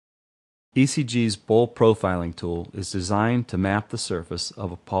ECG's bowl profiling tool is designed to map the surface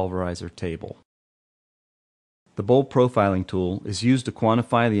of a pulverizer table. The bowl profiling tool is used to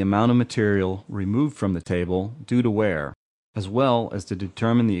quantify the amount of material removed from the table due to wear, as well as to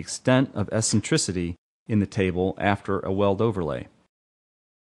determine the extent of eccentricity in the table after a weld overlay.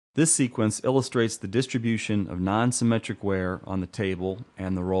 This sequence illustrates the distribution of non-symmetric wear on the table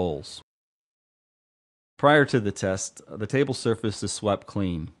and the rolls. Prior to the test, the table surface is swept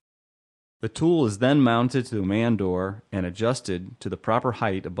clean. The tool is then mounted to the man door and adjusted to the proper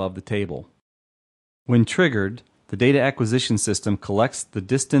height above the table. When triggered, the data acquisition system collects the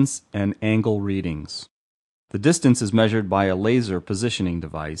distance and angle readings. The distance is measured by a laser positioning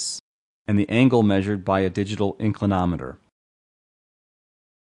device, and the angle measured by a digital inclinometer.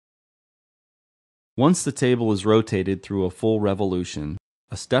 Once the table is rotated through a full revolution,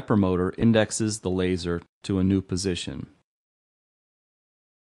 a stepper motor indexes the laser to a new position.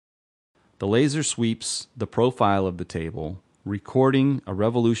 The laser sweeps the profile of the table, recording a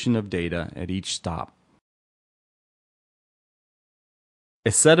revolution of data at each stop. A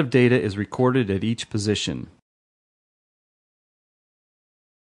set of data is recorded at each position.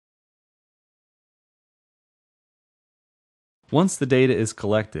 Once the data is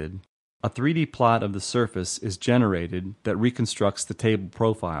collected, a 3D plot of the surface is generated that reconstructs the table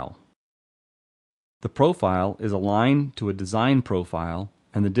profile. The profile is aligned to a design profile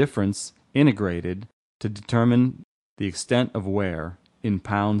and the difference integrated to determine the extent of wear in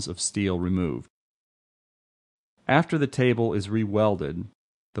pounds of steel removed. After the table is re-welded,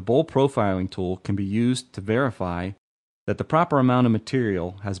 the bowl profiling tool can be used to verify that the proper amount of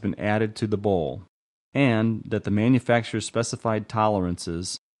material has been added to the bowl and that the manufacturer's specified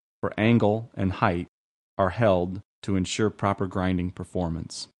tolerances for angle and height are held to ensure proper grinding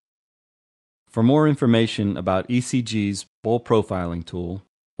performance. For more information about ECG's bowl profiling tool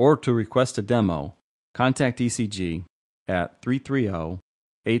or to request a demo, contact ECG at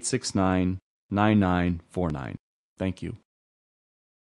 330-869-9949. Thank you.